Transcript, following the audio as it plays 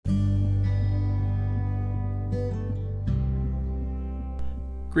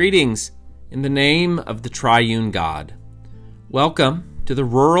Greetings in the name of the triune God. Welcome to the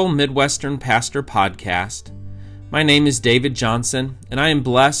Rural Midwestern Pastor Podcast. My name is David Johnson, and I am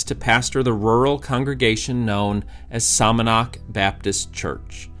blessed to pastor the rural congregation known as Salmonock Baptist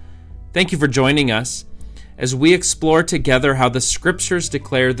Church. Thank you for joining us as we explore together how the Scriptures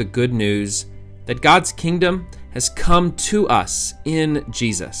declare the good news that God's kingdom has come to us in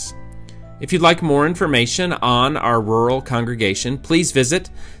Jesus. If you'd like more information on our rural congregation, please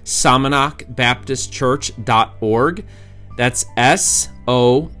visit salmonockbaptistchurch.org. That's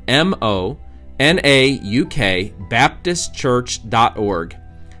SOMONAUK Baptistchurch.org.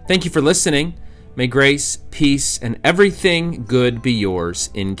 Thank you for listening. May grace, peace, and everything good be yours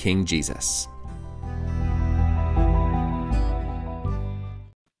in King Jesus.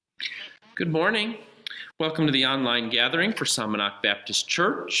 Good morning. Welcome to the online gathering for Salmonock Baptist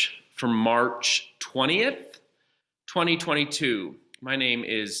Church for March 20th, 2022. My name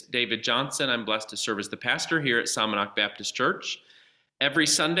is David Johnson. I'm blessed to serve as the pastor here at Salmonock Baptist Church. Every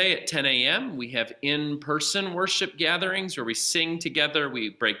Sunday at 10 a.m., we have in-person worship gatherings where we sing together, we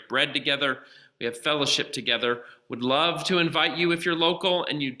break bread together, we have fellowship together. Would love to invite you, if you're local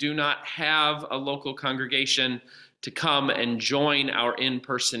and you do not have a local congregation, to come and join our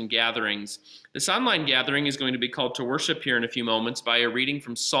in-person gatherings. This online gathering is going to be called to worship here in a few moments by a reading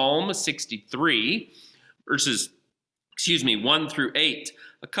from Psalm 63, verses 1 through 8.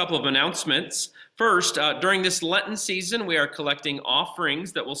 A couple of announcements. First, during this Lenten season, we are collecting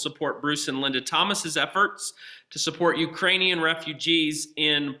offerings that will support Bruce and Linda Thomas's efforts to support Ukrainian refugees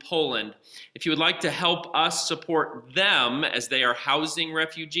in Poland. If you would like to help us support them as they are housing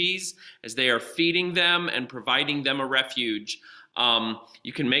refugees, as they are feeding them and providing them a refuge,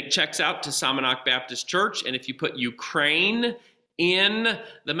 you can make checks out to Salmonock Baptist Church, and if you put Ukraine in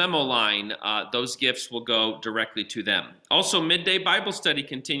the memo line, those gifts will go directly to them. Also, Midday Bible Study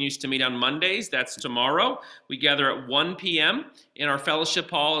continues to meet on Mondays. That's tomorrow. We gather at 1 p.m. in our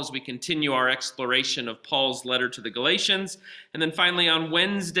fellowship hall as we continue our exploration of Paul's letter to the Galatians. And then finally on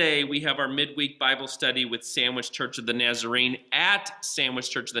Wednesday, we have our midweek Bible study with Sandwich Church of the Nazarene at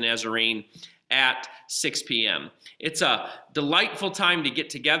Sandwich Church of the Nazarene at 6 p.m. It's a delightful time to get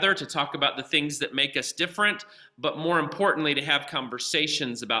together to talk about the things that make us different, but more importantly, to have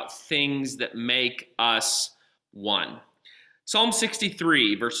conversations about things that make us one. Psalm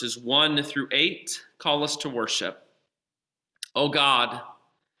 63, verses 1 through 8, call us to worship. O God,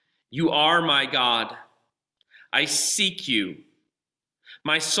 you are my God. I seek you.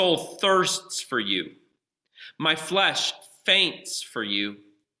 My soul thirsts for you. My flesh faints for you,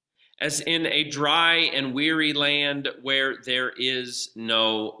 as in a dry and weary land where there is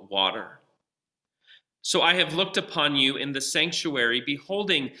no water. So I have looked upon you in the sanctuary,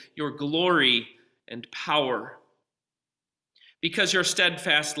 beholding your glory and power. Because your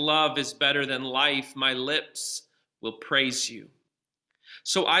steadfast love is better than life, my lips will praise you.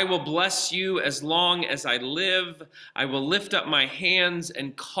 So I will bless you as long as I live. I will lift up my hands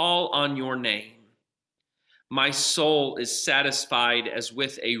and call on your name. My soul is satisfied as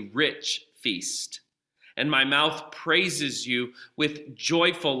with a rich feast, and my mouth praises you with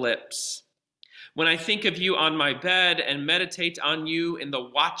joyful lips. When I think of you on my bed and meditate on you in the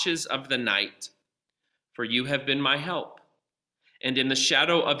watches of the night, for you have been my help, and in the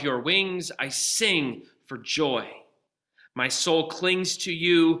shadow of your wings I sing for joy. My soul clings to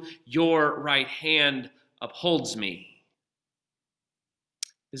you, your right hand upholds me.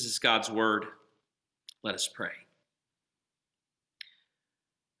 This is God's word. Let us pray.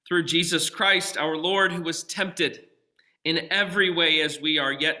 Through Jesus Christ, our Lord, who was tempted in every way as we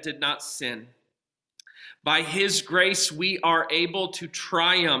are, yet did not sin, by his grace we are able to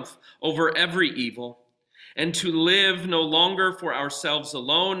triumph over every evil and to live no longer for ourselves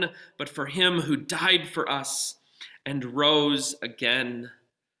alone, but for him who died for us and rose again.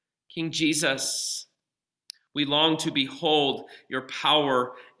 King Jesus, we long to behold your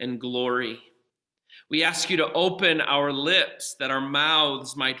power and glory. We ask you to open our lips that our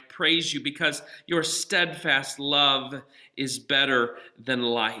mouths might praise you, because your steadfast love is better than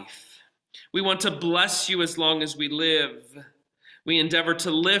life. We want to bless you as long as we live. We endeavor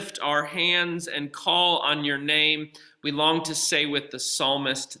to lift our hands and call on your name. We long to say with the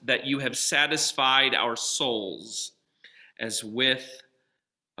psalmist that you have satisfied our souls as with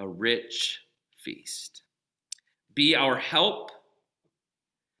a rich feast. Be our help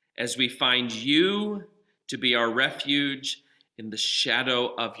as we find you to be our refuge in the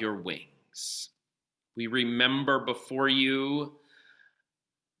shadow of your wings. We remember before you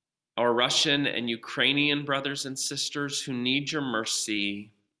our Russian and Ukrainian brothers and sisters who need your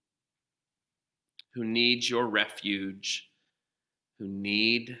mercy, who need your refuge, who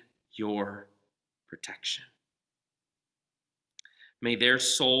need your protection. May their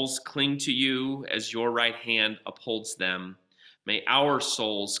souls cling to you as your right hand upholds them. May our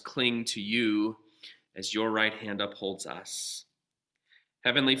souls cling to you as your right hand upholds us.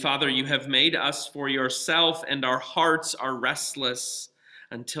 Heavenly Father, you have made us for yourself, and our hearts are restless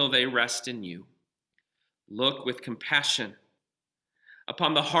until they rest in you. Look with compassion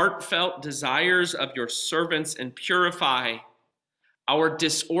upon the heartfelt desires of your servants and purify our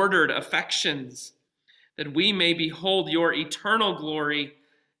disordered affections, that we may behold your eternal glory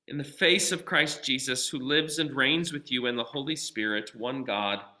in the face of Christ Jesus, who lives and reigns with you in the Holy Spirit, one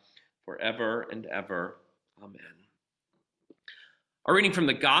God, forever and ever. Amen. Our reading from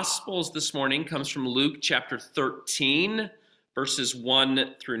the Gospels this morning comes from Luke chapter 13, verses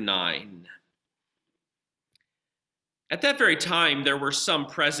 1 through 9. At that very time, there were some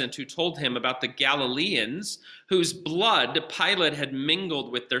present who told him about the Galileans whose blood Pilate had mingled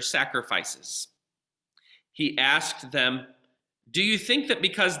with their sacrifices. He asked them, "Do you think that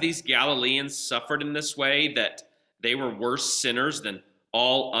because these Galileans suffered in this way that they were worse sinners than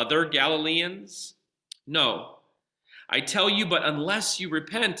all other Galileans? No, I tell you, but unless you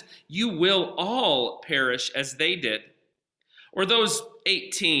repent, you will all perish as they did. Or those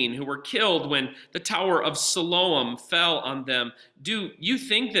 18 who were killed when the Tower of Siloam fell on them, do you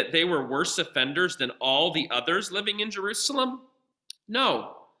think that they were worse offenders than all the others living in Jerusalem?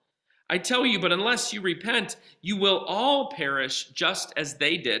 No, I tell you, but unless you repent, you will all perish just as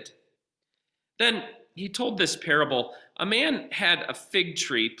they did." Then he told this parable. A man had a fig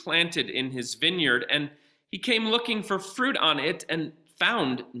tree planted in his vineyard, and he came looking for fruit on it and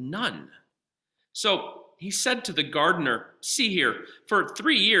found none. So he said to the gardener, "See here, for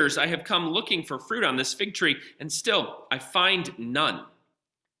 3 years I have come looking for fruit on this fig tree, and still I find none.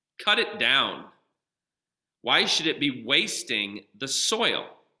 Cut it down. Why should it be wasting the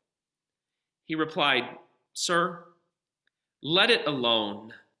soil?" He replied, "Sir, let it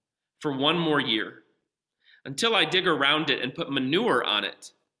alone for 1 more year, until I dig around it and put manure on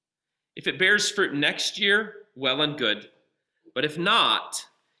it. If it bears fruit next year, well and good. But if not,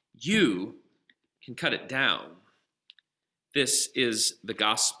 you can cut it down." This is the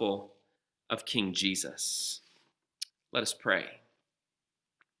gospel of King Jesus. Let us pray.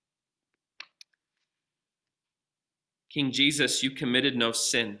 King Jesus, you committed no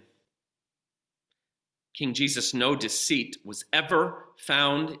sin. King Jesus, no deceit was ever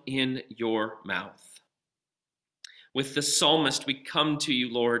found in your mouth. With the psalmist, we come to you,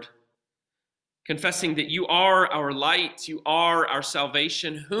 Lord, confessing that you are our light, you are our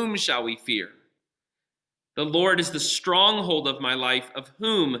salvation. Whom shall we fear? The Lord is the stronghold of my life. Of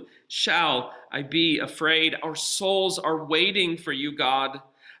whom shall I be afraid? Our souls are waiting for you, God,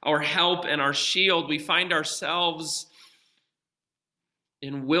 our help and our shield. We find ourselves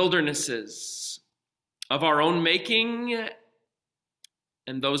in wildernesses of our own making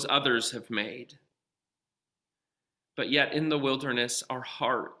and those others have made. But yet in the wilderness, our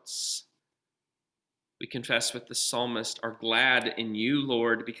hearts, we confess with the psalmist, are glad in you,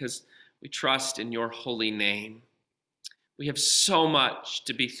 Lord, because we trust in your holy name. We have so much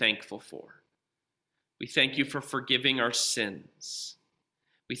to be thankful for. We thank you for forgiving our sins.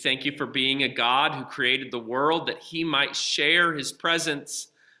 We thank you for being a God who created the world that he might share his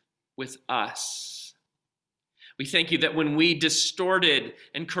presence with us. We thank you that when we distorted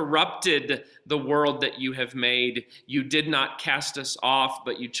and corrupted the world that you have made, you did not cast us off,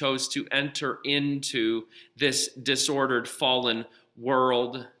 but you chose to enter into this disordered, fallen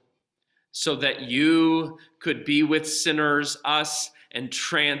world so that you could be with sinners, us, and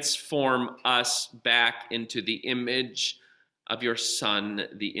transform us back into the image of your Son,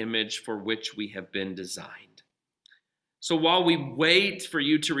 the image for which we have been designed. So while we wait for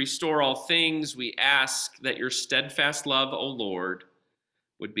you to restore all things, we ask that your steadfast love, O Lord,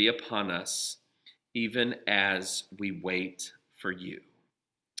 would be upon us, even as we wait for you.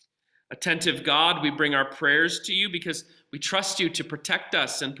 Attentive God, we bring our prayers to you because we trust you to protect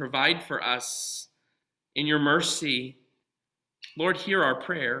us and provide for us in your mercy. Lord, hear our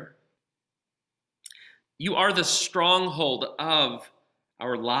prayer. You are the stronghold of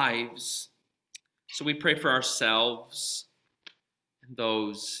our lives. So we pray for ourselves and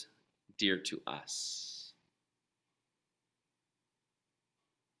those dear to us.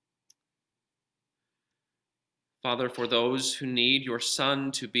 Father, for those who need your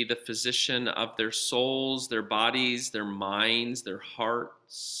Son to be the physician of their souls, their bodies, their minds, their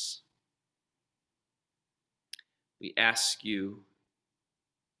hearts, we ask you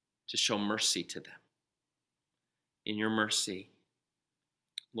to show mercy to them. In your mercy,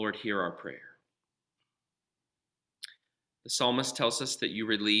 Lord, hear our prayer. The psalmist tells us that you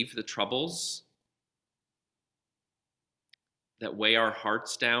relieve the troubles that weigh our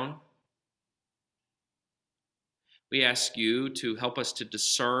hearts down. We ask you to help us to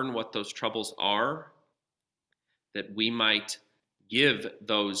discern what those troubles are, that we might give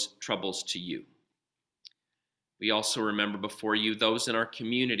those troubles to you. We also remember before you those in our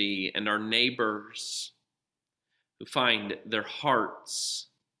community and our neighbors who find their hearts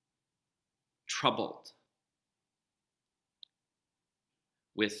troubled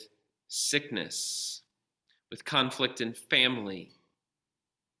with sickness, with conflict in family,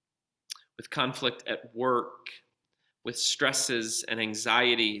 with conflict at work, with stresses and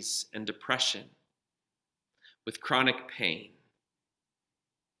anxieties and depression, with chronic pain.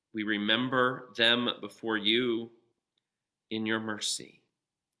 We remember them before you in your mercy.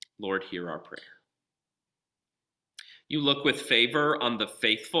 Lord, hear our prayer. You look with favor on the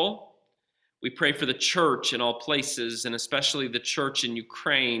faithful. We pray for the church in all places, and especially the church in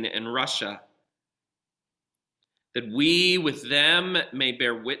Ukraine and Russia, that we with them may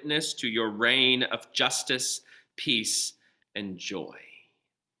bear witness to your reign of justice, peace, and joy.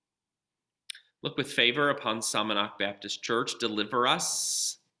 Look with favor upon Salmonok Baptist Church. Deliver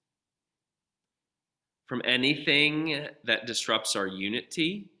us from anything that disrupts our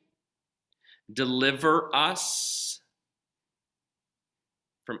unity. Deliver us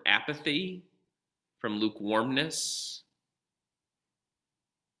from apathy, from lukewarmness.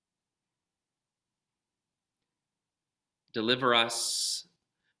 Deliver us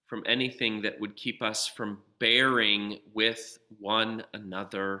from anything that would keep us from bearing with one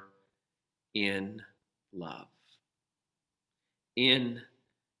another in love. In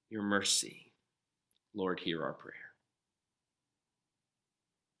your mercy, Lord, hear our prayer.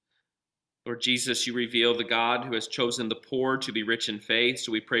 Lord Jesus, you reveal the God who has chosen the poor to be rich in faith.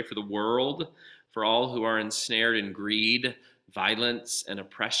 So we pray for the world, for all who are ensnared in greed, violence, and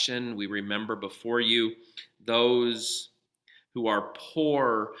oppression. We remember before you those who are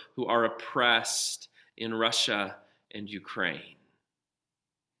poor, who are oppressed in Russia and Ukraine.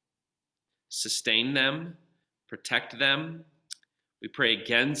 Sustain them, protect them. We pray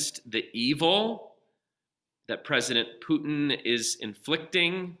against the evil that President Putin is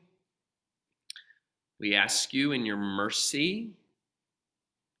inflicting. We ask you in your mercy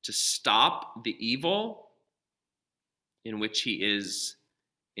to stop the evil in which he is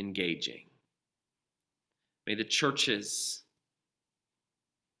engaging. May the churches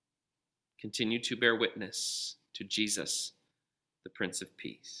continue to bear witness to Jesus, the Prince of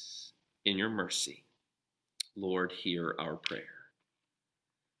Peace. In your mercy, Lord, hear our prayer.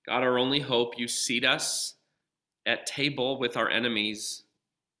 God, our only hope, you seat us at table with our enemies.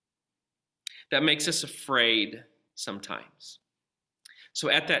 That makes us afraid sometimes. So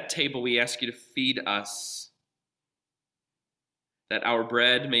at that table, we ask you to feed us, that our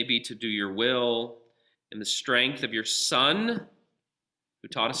bread may be to do your will in the strength of your Son, who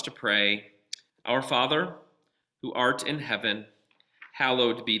taught us to pray, Our Father, who art in heaven,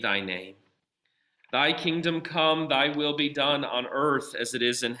 hallowed be thy name. Thy kingdom come, thy will be done on earth as it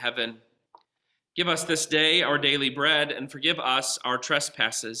is in heaven. Give us this day our daily bread, and forgive us our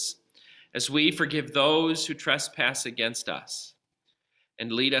trespasses, as we forgive those who trespass against us.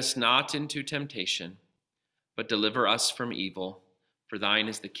 And lead us not into temptation, but deliver us from evil. For thine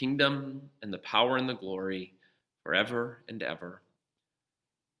is the kingdom, and the power, and the glory, forever and ever.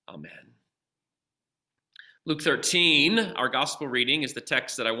 Amen. Luke 13, our gospel reading, is the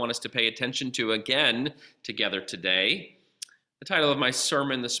text that I want us to pay attention to again together today. The title of my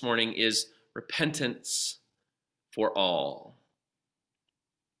sermon this morning is Repentance for All.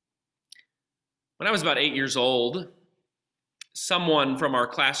 When I was about 8 years old, someone from our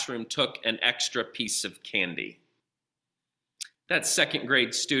classroom took an extra piece of candy. That second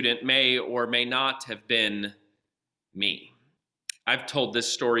grade student may or may not have been me. I've told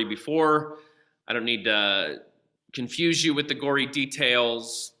this story before. I don't need to confuse you with the gory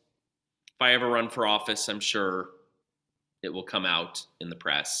details. If I ever run for office, I'm sure it will come out in the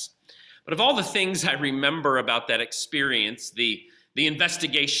press. But of all the things I remember about that experience, the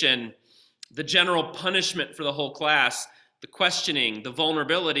investigation, the general punishment for the whole class, the questioning, the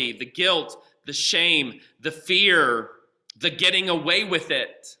vulnerability, the guilt, the shame, the fear, the getting away with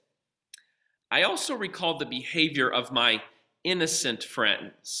it, I also recall the behavior of my innocent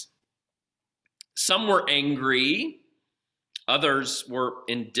friends. Some were angry, others were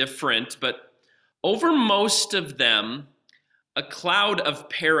indifferent, but over most of them, a cloud of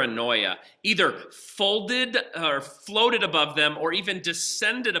paranoia either folded or floated above them or even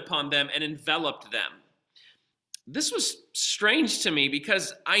descended upon them and enveloped them. This was strange to me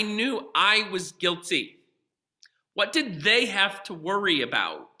because I knew I was guilty. What did they have to worry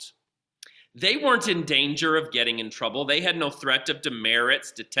about? They weren't in danger of getting in trouble. They had no threat of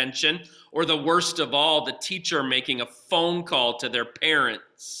demerits, detention, or the worst of all, the teacher making a phone call to their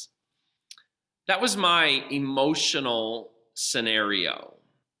parents. That was my emotional scenario.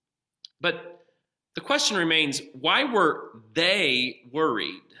 But the question remains, why were they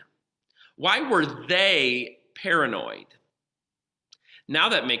worried? Why were they paranoid? Now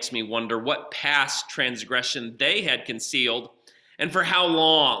that makes me wonder what past transgression they had concealed and for how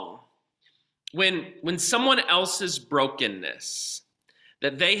long. When someone else's brokenness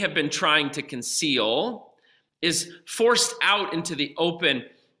that they have been trying to conceal is forced out into the open,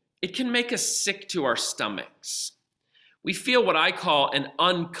 it can make us sick to our stomachs. We feel what I call an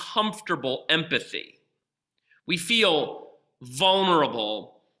uncomfortable empathy. We feel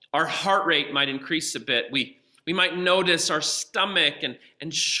vulnerable. Our heart rate might increase a bit. We might notice our stomach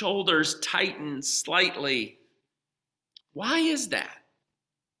and shoulders tighten slightly. Why is that?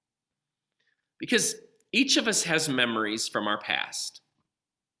 Because each of us has memories from our past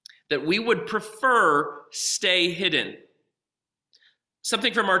that we would prefer stay hidden.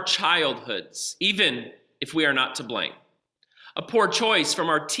 Something from our childhoods, even if we are not to blame. A poor choice from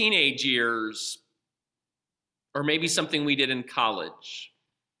our teenage years, or maybe something we did in college.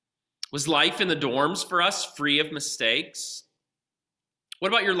 Was life in the dorms for us free of mistakes? What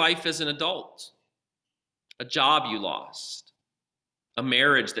about your life as an adult? A job you lost? A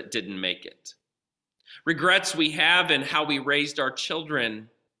marriage that didn't make it? Regrets we have in how we raised our children?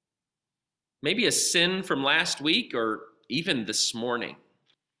 Maybe a sin from last week or even this morning?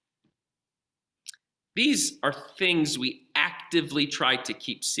 These are things we actively try to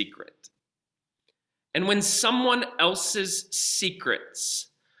keep secret. And when someone else's secrets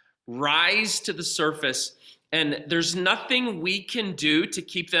rise to the surface and there's nothing we can do to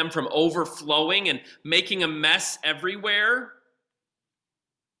keep them from overflowing and making a mess everywhere,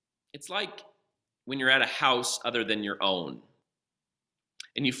 it's like when you're at a house other than your own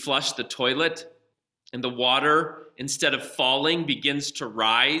and you flush the toilet and the water, instead of falling, begins to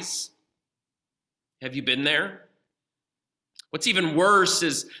rise. Have you been there? What's even worse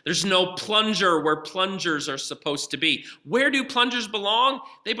is there's no plunger where plungers are supposed to be. Where do plungers belong?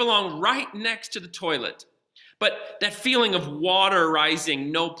 They belong right next to the toilet. But that feeling of water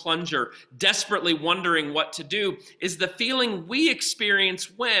rising, no plunger, desperately wondering what to do, is the feeling we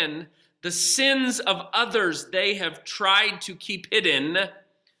experience when the sins of others they have tried to keep hidden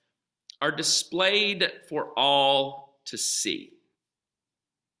are displayed for all to see.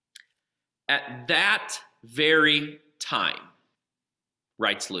 At that very time,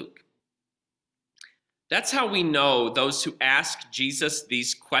 writes Luke. That's how we know those who ask Jesus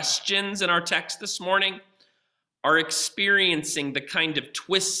these questions in our text this morning are experiencing the kind of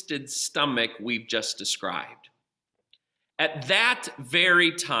twisted stomach we've just described. At that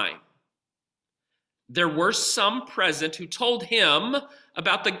very time, there were some present who told him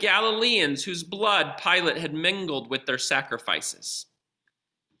about the Galileans whose blood Pilate had mingled with their sacrifices.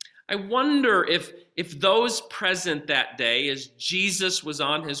 I wonder if those present that day, as Jesus was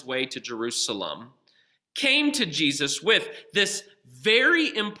on his way to Jerusalem, came to Jesus with this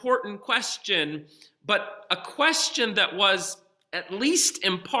very important question, but a question that was, at least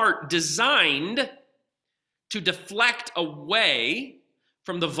in part, designed to deflect away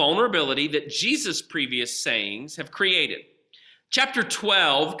from the vulnerability that Jesus' previous sayings have created. Chapter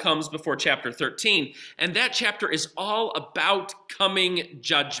 12 comes before chapter 13, and that chapter is all about coming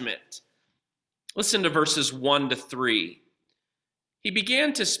judgment. Listen to verses 1 to 3. He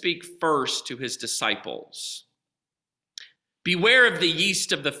began to speak first to his disciples. Beware of the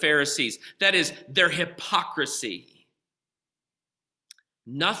yeast of the Pharisees, that is, their hypocrisy.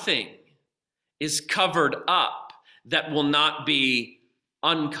 Nothing is covered up that will not be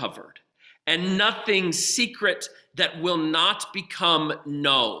uncovered, and nothing secret that will not become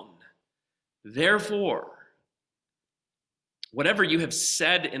known. Therefore, whatever you have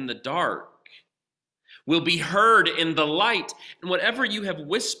said in the dark will be heard in the light, and whatever you have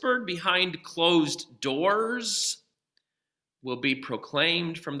whispered behind closed doors will be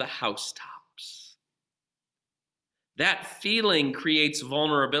proclaimed from the housetops. That feeling creates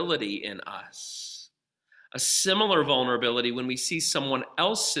vulnerability in us. A similar vulnerability when we see someone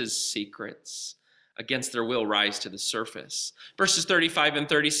else's secrets against their will rise to the surface. Verses 35 and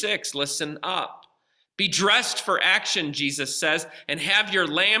 36, listen up. Be dressed for action, Jesus says, and have your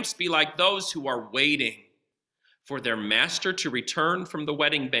lamps be like those who are waiting for their master to return from the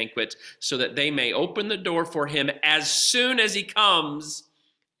wedding banquet, so that they may open the door for him as soon as he comes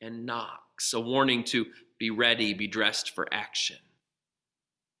and knocks. A warning to be ready, be dressed for action.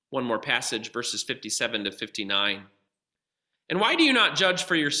 One more passage, verses 57 to 59. And why do you not judge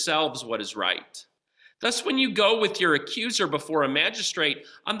for yourselves what is right? Thus, when you go with your accuser before a magistrate,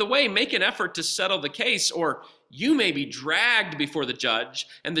 on the way make an effort to settle the case, or you may be dragged before the judge,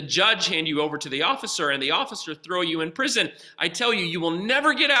 and the judge hand you over to the officer, and the officer throw you in prison. I tell you, you will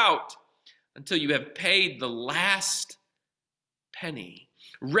never get out until you have paid the last penny.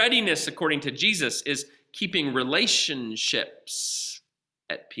 Readiness, according to Jesus, is keeping relationships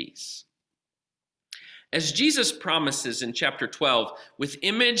at peace. As Jesus promises in chapter 12, with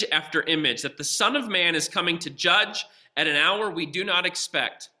image after image, that the Son of Man is coming to judge at an hour we do not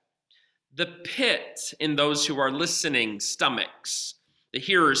expect, the pit in those who are listening stomachs, the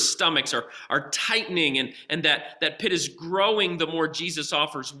hearers' stomachs are tightening, and that pit is growing the more Jesus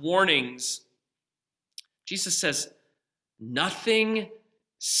offers warnings. Jesus says, nothing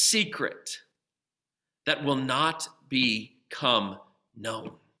secret that will not become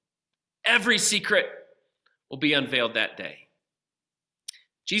known. Every secret will be unveiled that day.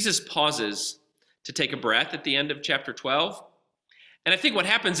 Jesus pauses to take a breath at the end of chapter 12. And I think what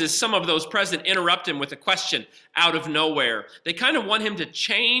happens is some of those present interrupt him with a question out of nowhere. They kind of want him to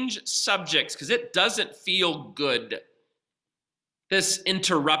change subjects because it doesn't feel good. This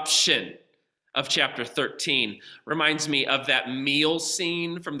interruption of chapter 13 reminds me of that meal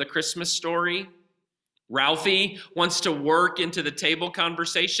scene from the Christmas Story. Ralphie wants to work into the table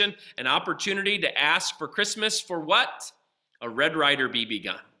conversation, an opportunity to ask for Christmas for what? A Red Ryder BB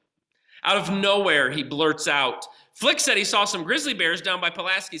gun. Out of nowhere, he blurts out, Flick said he saw some grizzly bears down by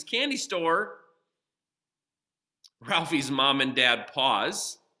Pulaski's candy store. Ralphie's mom and dad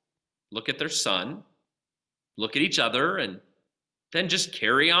pause, look at their son, look at each other, and then just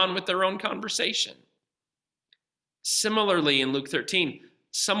carry on with their own conversation. Similarly, in Luke 13,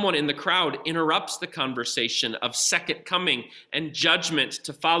 someone in the crowd interrupts the conversation of second coming and judgment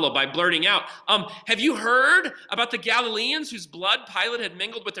to follow by blurting out, have you heard about the Galileans whose blood Pilate had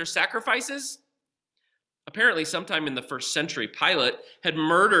mingled with their sacrifices? Apparently, sometime in the first century, Pilate had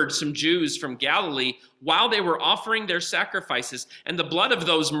murdered some Jews from Galilee while they were offering their sacrifices, and the blood of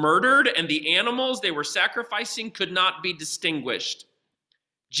those murdered and the animals they were sacrificing could not be distinguished.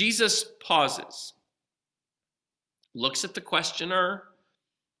 Jesus pauses, looks at the questioner,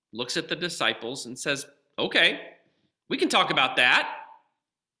 looks at the disciples, and says, okay, we can talk about that.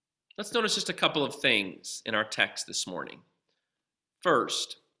 Let's notice just a couple of things in our text this morning.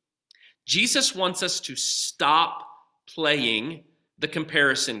 First, Jesus wants us to stop playing the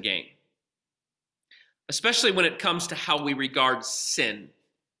comparison game, especially when it comes to how we regard sin.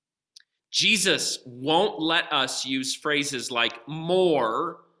 Jesus won't let us use phrases like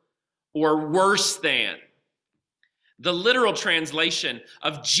more or worse than. The literal translation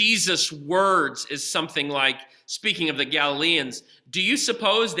of Jesus' words is something like, speaking of the Galileans, do you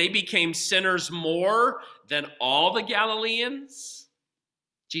suppose they became sinners more than all the Galileans?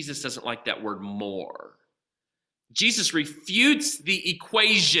 Jesus doesn't like that word more. Jesus refutes the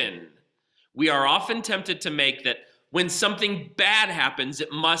equation we are often tempted to make that when something bad happens,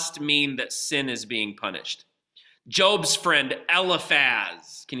 it must mean that sin is being punished. Job's friend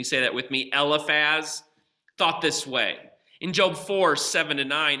Eliphaz, can you say that with me? Eliphaz thought this way. In Job 4,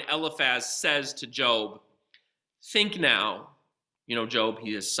 7-9, Eliphaz says to Job, think now, Job,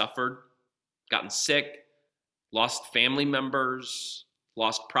 he has suffered, gotten sick, lost family members,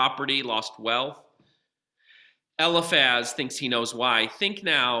 lost property, lost wealth. Eliphaz thinks he knows why. Think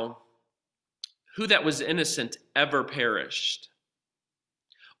now, who that was innocent ever perished?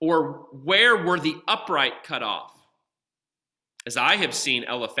 Or where were the upright cut off? As I have seen,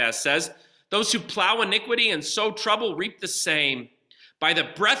 Eliphaz says, those who plow iniquity and sow trouble reap the same. By the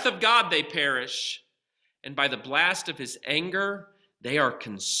breath of God they perish, and by the blast of his anger they are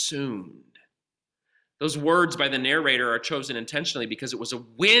consumed. Those words by the narrator are chosen intentionally because it was a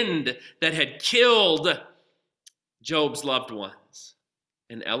wind that had killed Job's loved ones.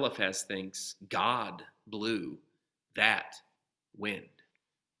 And Eliphaz thinks God blew that wind.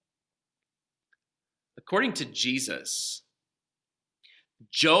 According to Jesus,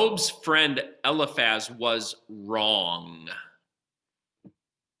 Job's friend Eliphaz was wrong.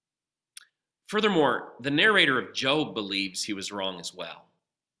 Furthermore, the narrator of Job believes he was wrong as well.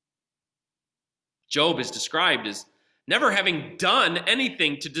 Job is described as never having done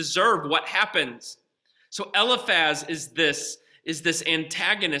anything to deserve what happens. So Eliphaz is this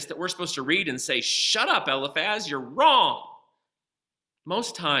antagonist that we're supposed to read and say, shut up, Eliphaz, you're wrong.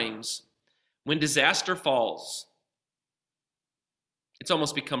 Most times, when disaster falls, it's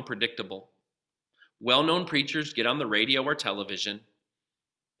almost become predictable. Well-known preachers get on the radio or television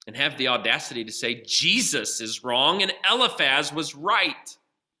and have the audacity to say Jesus is wrong and Eliphaz was right.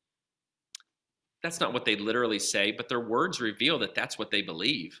 That's not what they literally say, but their words reveal that that's what they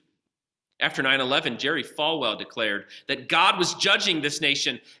believe. After 9/11, Jerry Falwell declared that God was judging this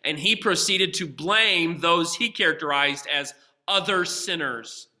nation, and he proceeded to blame those he characterized as other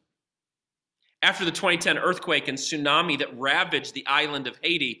sinners. After the 2010 earthquake and tsunami that ravaged the island of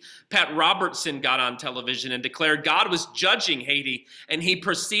Haiti, Pat Robertson got on television and declared God was judging Haiti, and he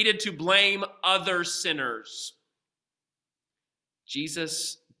proceeded to blame other sinners.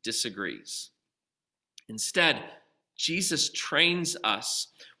 Jesus disagrees. Instead, Jesus trains us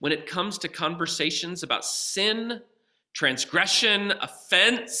when it comes to conversations about sin, transgression,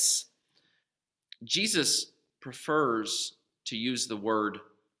 offense. Jesus prefers to use the word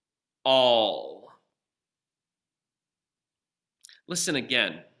all. Listen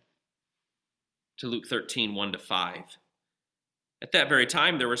again to Luke 13, 1-5. At that very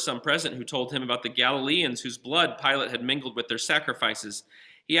time, there were some present who told him about the Galileans whose blood Pilate had mingled with their sacrifices.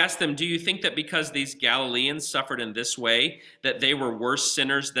 He asked them, "Do you think that because these Galileans suffered in this way, that they were worse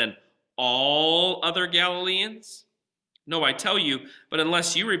sinners than all other Galileans? No, I tell you, but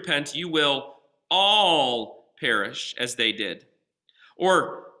unless you repent, you will all perish as they did.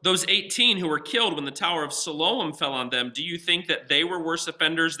 Or those 18 who were killed when the Tower of Siloam fell on them, do you think that they were worse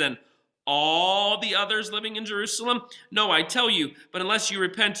offenders than all the others living in Jerusalem? No, I tell you, but unless you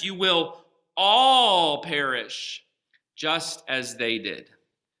repent, you will all perish just as they did."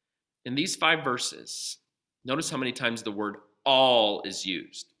 In these 5 verses, notice how many times the word all is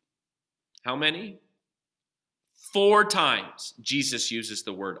used. How many? 4 times Jesus uses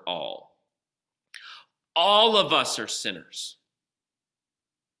the word all. All of us are sinners.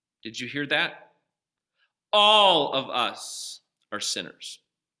 Did you hear that? All of us are sinners.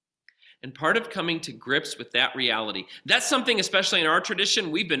 And part of coming to grips with that reality, that's something, especially in our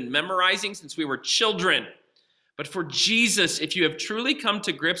tradition, we've been memorizing since we were children. But for Jesus, if you have truly come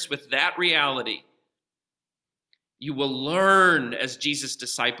to grips with that reality, you will learn, as Jesus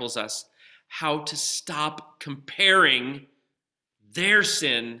disciples us, how to stop comparing their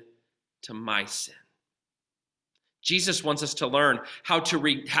sin to my sin. Jesus wants us to learn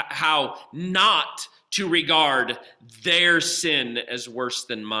how not to regard their sin as worse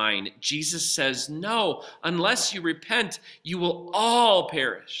than mine. Jesus says, no, unless you repent, you will all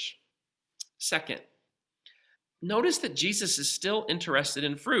perish. Second, notice that Jesus is still interested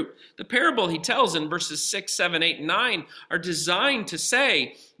in fruit. The parable he tells in verses 6, 7, 8, and 9 are designed to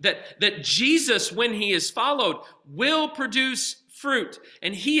say that Jesus, when he is followed, will produce fruit.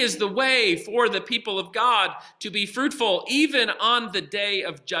 And he is the way for the people of God to be fruitful, even on the day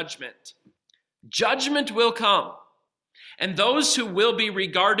of judgment. Judgment will come. And those who will be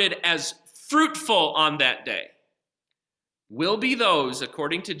regarded as fruitful on that day will be those,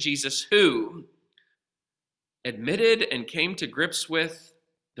 according to Jesus, who admitted and came to grips with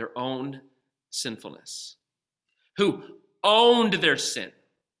their own sinfulness, who owned their sin,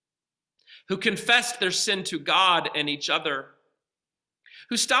 who confessed their sin to God and each other,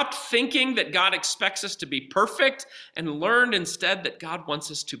 who stopped thinking that God expects us to be perfect and learned instead that God wants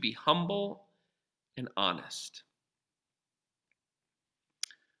us to be humble and honest.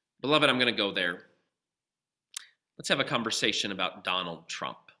 Beloved, I'm going to go there. Let's have a conversation about Donald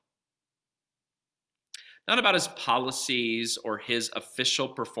Trump. Not about his policies or his official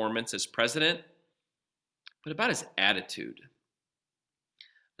performance as president, but about his attitude.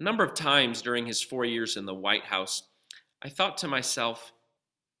 A number of times during his 4 years in the White House, I thought to myself,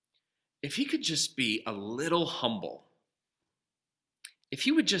 if he could just be a little humble, if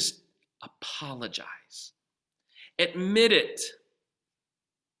he would just apologize, admit it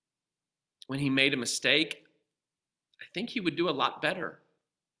when he made a mistake, I think he would do a lot better.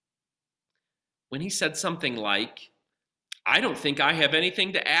 When he said something like, "I don't think I have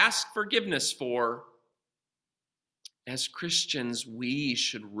anything to ask forgiveness for," as Christians, we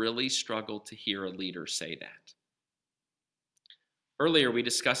should really struggle to hear a leader say that. Earlier, we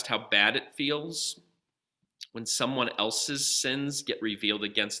discussed how bad it feels when someone else's sins get revealed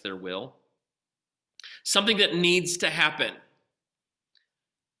against their will. Something that needs to happen,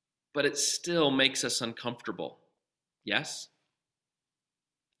 but it still makes us uncomfortable. Yes?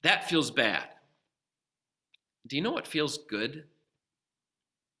 That feels bad. Do you know what feels good?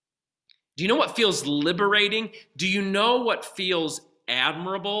 Do you know what feels liberating? Do you know what feels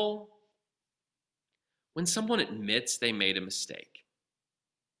admirable? When someone admits they made a mistake.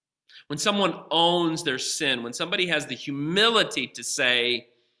 When someone owns their sin. When somebody has the humility to say,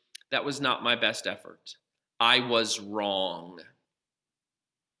 "That was not my best effort. I was wrong."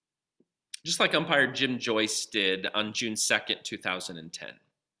 Just like umpire Jim Joyce did on June 2nd, 2010.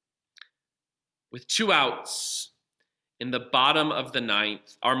 With 2 outs in the bottom of the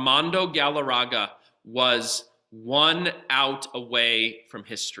ninth, Armando Galarraga was 1 out away from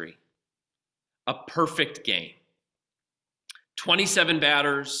history. A perfect game. 27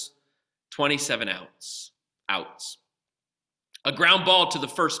 batters, 27 outs. A ground ball to the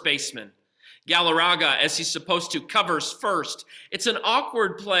first baseman. Galarraga, as he's supposed to, covers first. It's an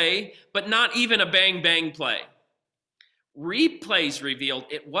awkward play, but not even a bang-bang play. Replays revealed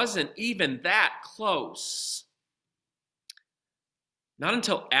it wasn't even that close. Not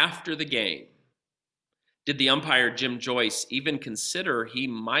until after the game did the umpire, Jim Joyce, even consider he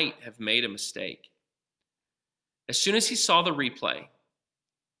might have made a mistake. As soon as he saw the replay,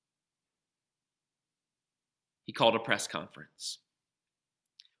 he called a press conference.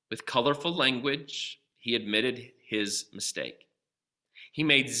 With colorful language, he admitted his mistake. He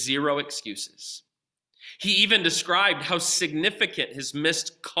made 0 excuses. He even described how significant his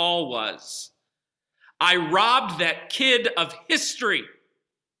missed call was. I robbed that kid of history.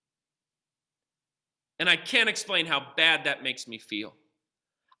 And I can't explain how bad that makes me feel.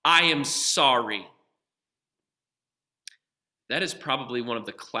 I am sorry. That is probably one of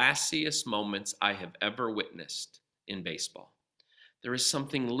the classiest moments I have ever witnessed in baseball. There is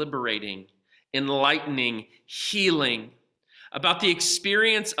something liberating, enlightening, healing about the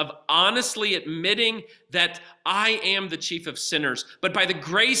experience of honestly admitting that I am the chief of sinners, but by the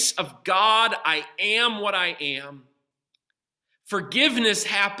grace of God, I am what I am. Forgiveness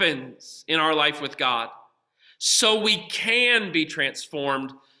happens in our life with God, so we can be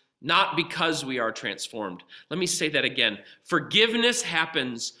transformed, not because we are transformed. Let me say that again. Forgiveness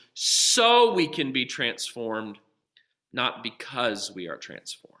happens so we can be transformed, not because we are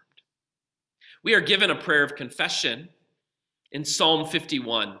transformed. We are given a prayer of confession in Psalm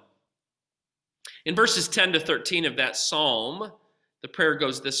 51. In verses 10 to 13 of that psalm, the prayer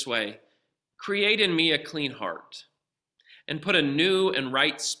goes this way: create in me a clean heart and put a new and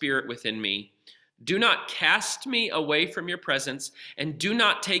right spirit within me. Do not cast me away from your presence, and do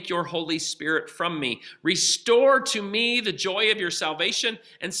not take your Holy Spirit from me. Restore to me the joy of your salvation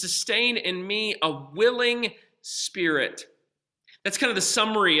and sustain in me a willing spirit. That's kind of the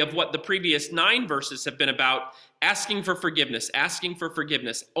summary of what the previous 9 verses have been about: asking for forgiveness,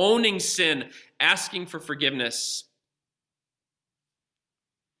 owning sin, asking for forgiveness.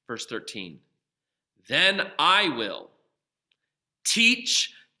 Verse 13, then I will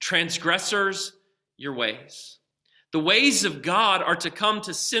teach transgressors your ways. The ways of God are to come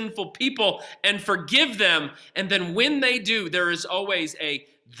to sinful people and forgive them. And then when they do, there is always a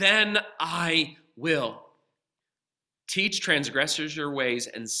then I will. Teach transgressors your ways,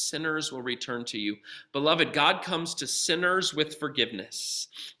 and sinners will return to you. Beloved, God comes to sinners with forgiveness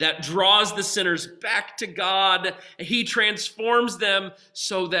that draws the sinners back to God. He transforms them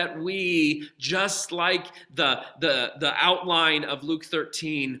so that we, just like the outline of Luke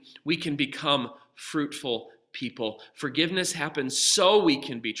 13, we can become fruitful people. Forgiveness happens so we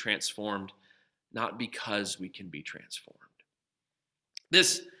can be transformed, not because we can be transformed.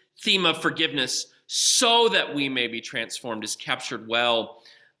 This theme of forgiveness, so that we may be transformed, is captured well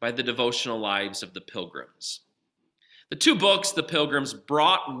by the devotional lives of the Pilgrims. The 2 books the Pilgrims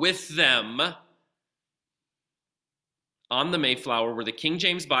brought with them on the Mayflower were the King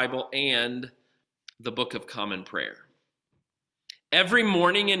James Bible and the Book of Common Prayer. Every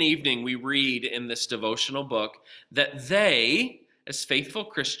morning and evening we read in this devotional book that they, as faithful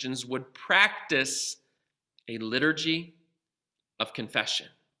Christians, would practice a liturgy of confession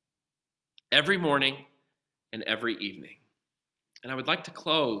every morning and every evening. And I would like to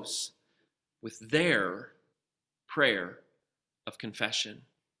close with their prayer of confession.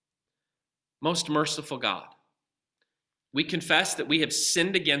 Most merciful God, we confess that we have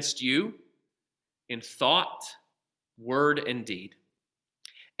sinned against you in thought, word, and deed,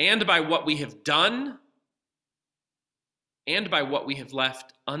 and by what we have done, and by what we have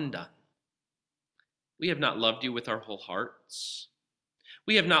left undone. We have not loved you with our whole hearts.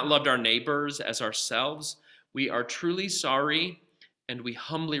 We have not loved our neighbors as ourselves. We are truly sorry, and we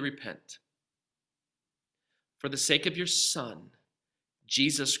humbly repent. For the sake of your Son,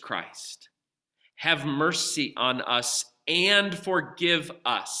 Jesus Christ, have mercy on us and forgive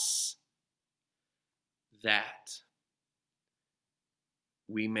us, that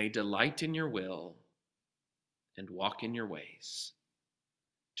we may delight in your will and walk in your ways,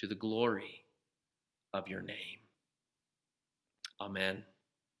 to the glory of your name. Amen.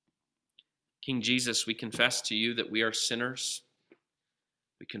 King Jesus, we confess to you that we are sinners.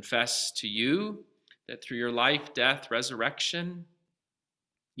 We confess to you that through your life, death, resurrection,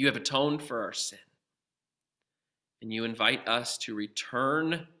 you have atoned for our sin. And you invite us to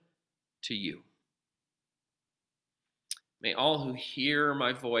return to you. May all who hear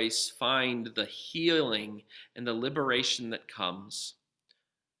my voice find the healing and the liberation that comes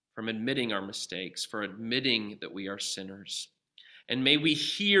from admitting our mistakes, for admitting that we are sinners. And may we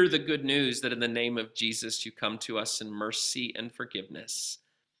hear the good news that in the name of Jesus you come to us in mercy and forgiveness,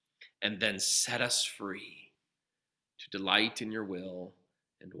 and then set us free to delight in your will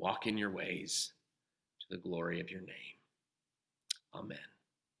and walk in your ways to the glory of your name. Amen.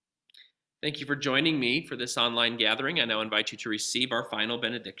 Thank you for joining me for this online gathering. I now invite you to receive our final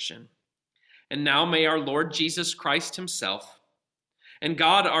benediction. And now may our Lord Jesus Christ himself and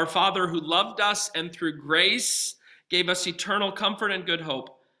God our Father, who loved us and through grace gave us eternal comfort and good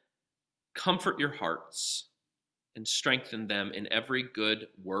hope, comfort your hearts and strengthen them in every good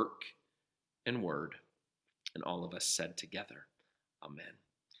work and word. And all of us said together, Amen.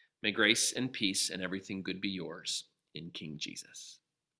 May grace and peace and everything good be yours in King Jesus.